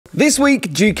This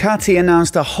week, Ducati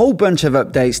announced a whole bunch of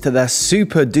updates to their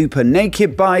super duper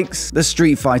naked bikes, the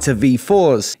Streetfighter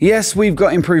V4s. Yes, we've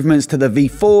got improvements to the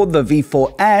V4, the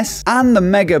V4S, and the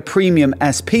mega premium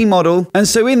SP model. And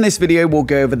so in this video, we'll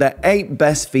go over the 8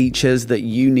 best features that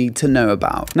you need to know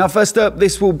about. Now, first up,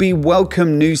 this will be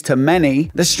welcome news to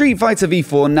many. The Streetfighter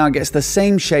V4 now gets the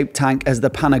same shaped tank as the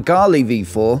Panigale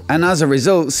V4, and as a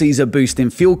result, sees a boost in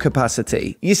fuel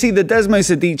capacity. You see, the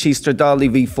Desmos Adichie Stradale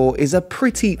V4 is a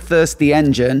pretty thirsty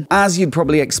engine, as you'd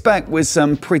probably expect with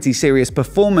some pretty serious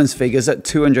performance figures at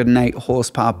 208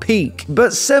 horsepower peak.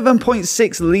 But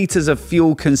 7.6 litres of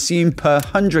fuel consumed per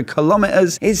 100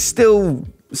 kilometers is still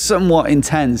somewhat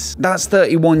intense. That's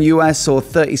 31 US or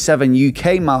 37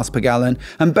 UK miles per gallon,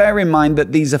 and bear in mind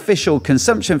that these official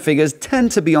consumption figures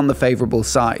tend to be on the favourable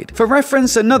side. For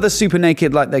reference, another super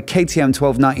naked like the KTM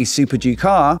 1290 Super Duke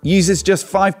R uses just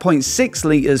 5.6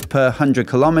 litres per 100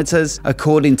 kilometers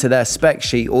according to their spec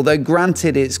sheet, although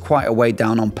granted it's quite a way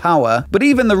down on power. But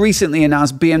even the recently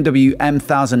announced BMW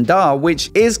M1000R, which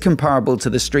is comparable to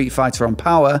the Streetfighter on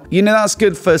power, you know that's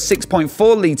good for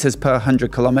 6.4 litres per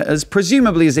 100 kilometers,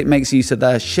 presumably as it makes use of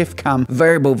their shift cam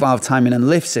variable valve timing and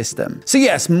lift system. So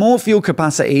yes, more fuel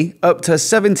capacity, up to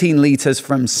 17 litres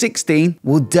from 16,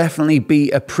 will definitely be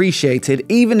appreciated,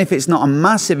 even if it's not a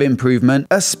massive improvement,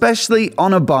 especially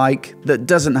on a bike that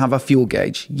doesn't have a fuel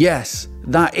gauge. Yes,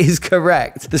 that is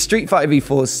correct. The Streetfighter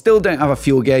V4s still don't have a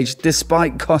fuel gauge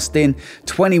despite costing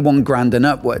 21 grand and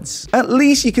upwards. At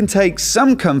least you can take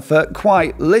some comfort,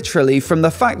 quite literally, from the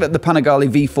fact that the Panigale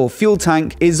V4 fuel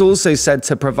tank is also said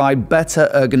to provide better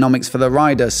ergonomics for the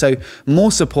rider, so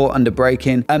more support under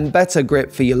braking and better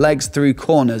grip for your legs through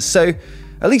corners. So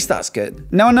at least that's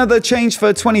good. Now, another change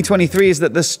for 2023 is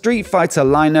that the Streetfighter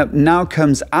lineup now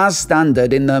comes as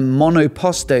standard in the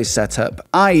monoposto setup,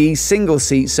 i.e. single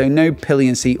seat, so no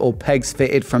pillion seat or pegs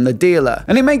fitted from the dealer.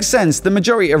 And it makes sense, the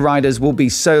majority of riders will be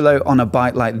solo on a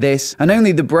bike like this, and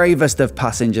only the bravest of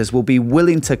passengers will be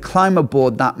willing to climb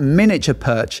aboard that miniature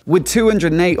perch with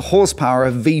 208 horsepower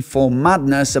of V4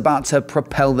 madness about to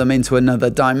propel them into another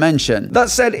dimension.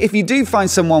 That said, if you do find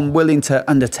someone willing to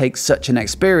undertake such an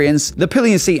experience, the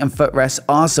pillion seat and footrests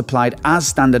are supplied as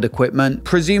standard equipment.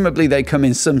 Presumably they come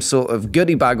in some sort of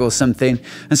goodie bag or something,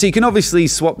 and so you can obviously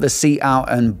swap the seat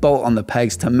out and bolt on the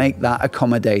pegs to make that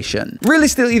accommodation.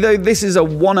 Realistically though, this is a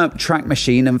one-up track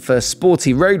machine and for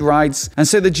sporty road rides, and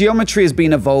so the geometry has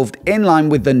been evolved in line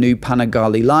with the new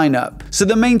Panigale lineup. So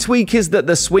the main tweak is that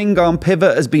the swing arm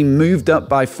pivot has been moved up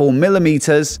by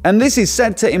 4mm, and this is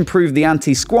said to improve the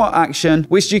anti-squat action,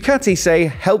 which Ducati say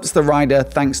helps the rider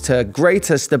thanks to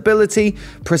greater stability,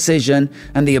 precision,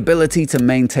 and the ability to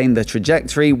maintain the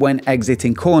trajectory when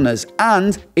exiting corners,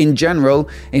 and in general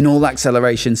in all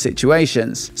acceleration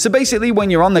situations. So basically,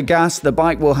 when you're on the gas, the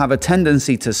bike will have a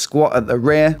tendency to squat at the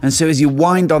rear, and so as you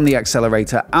wind on the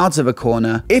accelerator out of a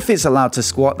corner, if it's allowed to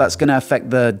squat, that's going to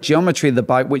affect the geometry of the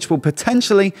bike, which will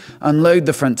potentially unload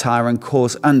the front tire and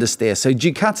cause understeer. So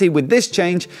Ducati with this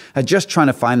change are just trying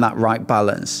to find that right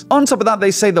balance. On top of that, they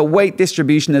say the weight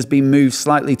distribution has been moved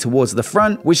slightly towards the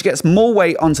front, which gets more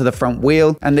weight onto the front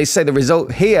wheel, and they say the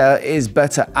result here is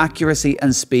better accuracy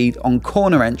and speed on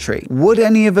corner entry. Would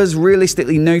any of us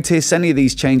realistically notice any of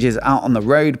these changes out on the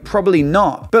road? Probably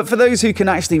not. But for those who can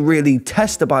actually really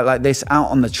test a bike like this out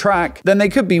on the track, then they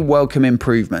could be welcome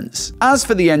improvements. As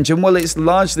for the engine, well, it's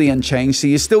largely unchanged, so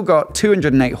you've still got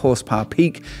 208 horsepower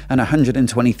peak and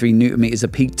 123 Newton meters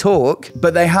of peak torque,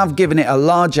 but they have given it a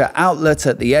larger outlet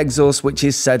at the exhaust, which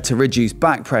is said to reduce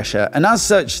back pressure, and as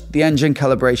such, the engine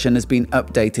calibration has been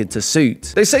updated to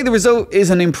suit. They say the result is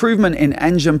an improvement in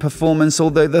engine performance,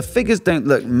 although the figures don't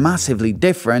look massively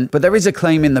different, but there is a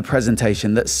claim in the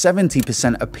presentation that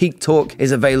 70% of peak torque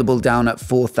is available down at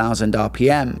 4,000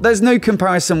 RPM. There's no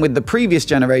comparison with the previous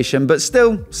generation, but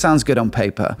still sounds good on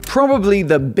paper. Probably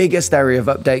the biggest area of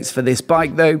updates for this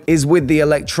bike though is with the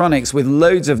electronics, with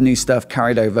loads of new stuff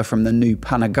carried over from the new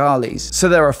Panigales. So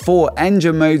there are 4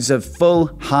 engine modes of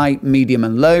full, high, medium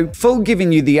and low. Full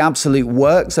giving you the absolute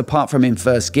works apart from in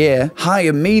first gear. High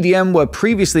and medium were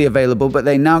previously available, but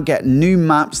they now get new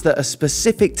maps that are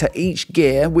specific to each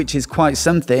gear, which is quite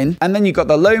something. And then you've got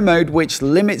the low mode, which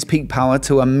limits peak power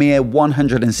to a mere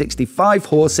 165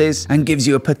 horses and gives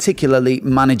you a particularly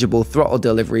manageable throttle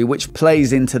delivery, which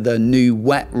plays into the new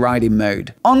wet riding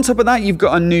mode. On top of that, you've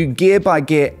got a new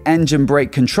gear-by-gear engine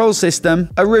brake control system,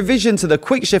 a revision to the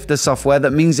quick shifter software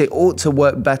that means it ought to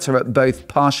work better at both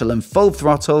partial and full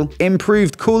throttle,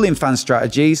 improved cooling fan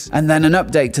strategies, and then an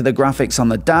update to the graphics on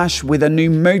the dash with a new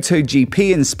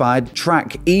MotoGP-inspired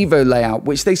track Evo layout,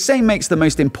 which they say makes the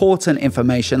most important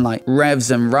information like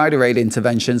revs and rider aid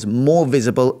interventions more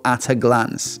visible at a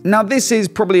glance. Now this is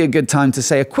probably a good time to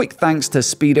say a quick thanks to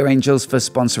Speedo Angels for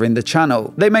sponsoring the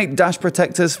channel. They make dash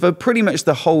protectors for pretty much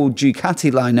the whole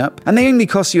Ducati lineup, and they only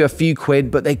cost you a few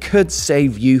quid, but they could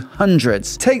save you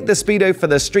hundreds. Take the Speedo for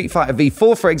the Streetfighter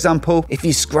V4 for example. If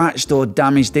you scratched or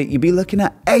damaged it, you'd be looking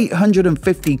at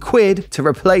 850 quid to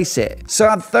replace it. So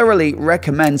I'd thoroughly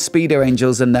recommend Speedo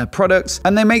Angels and their products,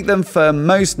 and they make them for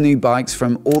most new bikes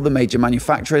from all the major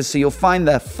manufacturers, so you'll find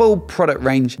their full product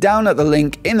range down at the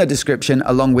link in the description,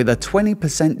 along with a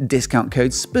 20% discount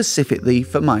code specifically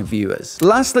for my viewers.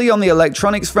 Lastly, on the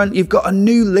electronics front, you've got a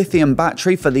new lithium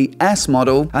battery for the S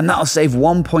model, and that'll save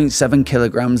 1.7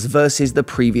 kilograms versus the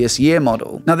previous year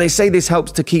model. Now they say this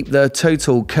helps to keep the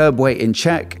total curb weight in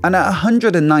check, and at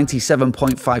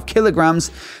 197.5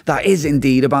 kilograms, that is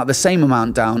indeed about the same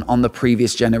amount down on the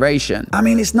previous generation. I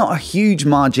mean, it's not a huge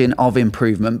margin of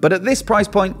improvement, but at this price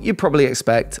point, you'd probably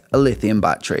expect a lithium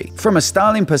battery. From a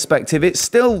styling perspective, it's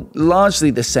still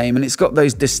largely the same, and it's got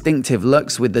those distinctive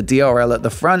looks with the DRL at the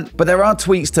front, but there are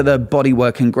tweaks to the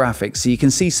bodywork and graphics, so you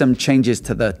can see some changes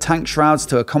to the tank shrouds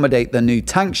to accommodate the new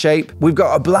tank shape. We've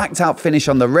got a blacked out finish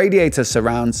on the radiator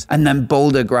surrounds, and then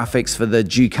bolder graphics for the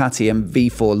Ducati and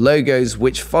V4 logos,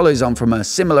 which follows on from a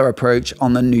similar approach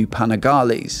on the new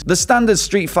Panigales. The standard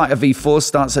Streetfighter V4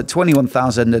 starts at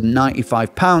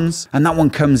 £21,095, and that one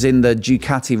comes in the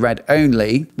Ducati red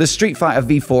only. The Streetfighter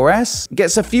V4S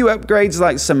gets a few upgrades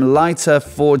like some lighter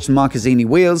forged Marquezine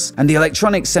wheels and the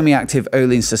electronic semi-active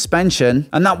Öhlins suspension,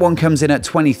 and that one comes in at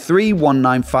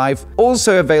 £23,195,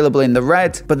 also available in the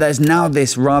red, but there's now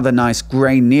this rather nice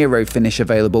grey Nero finish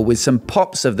available with some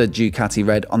pops of the Ducati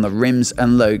red on the rims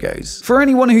and logos. For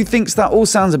anyone who thinks that all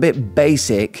sounds a bit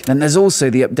basic, then there's also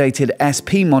the updated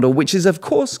SP model, which is of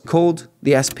course called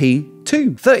the SP2.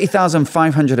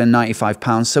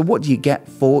 £30,595, so what do you get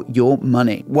for your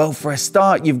money? Well, for a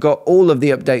start, you've got all of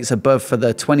the updates above for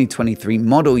the 2023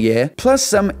 model year, plus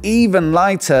some even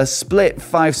lighter split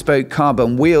 5-spoke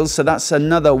carbon wheels, so that's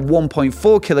another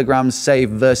 1.4 kilograms save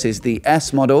versus the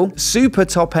S model, super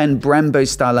top-end Brembo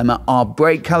Stylema R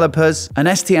brake calipers, an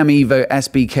STM Evo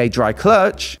SBK dry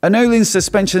clutch, an Öhlins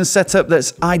suspension setup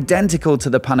that's identical to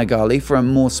the Panigale for a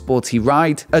more sporty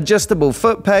ride, adjustable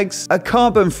foot pegs, a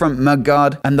carbon front mudguard,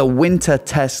 and the winter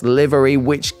test livery,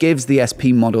 which gives the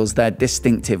SP models their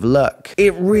distinctive look.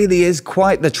 It really is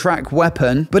quite the track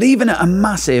weapon, but even at a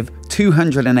massive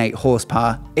 208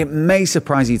 horsepower, it may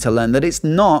surprise you to learn that it's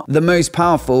not the most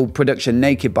powerful production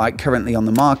naked bike currently on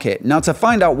the market. Now, to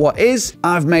find out what is,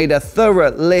 I've made a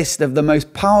thorough list of the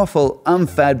most powerful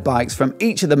unfaired bikes from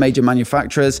each of the major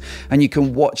manufacturers, and you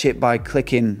can watch it by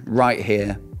clicking right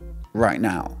here, right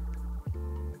now.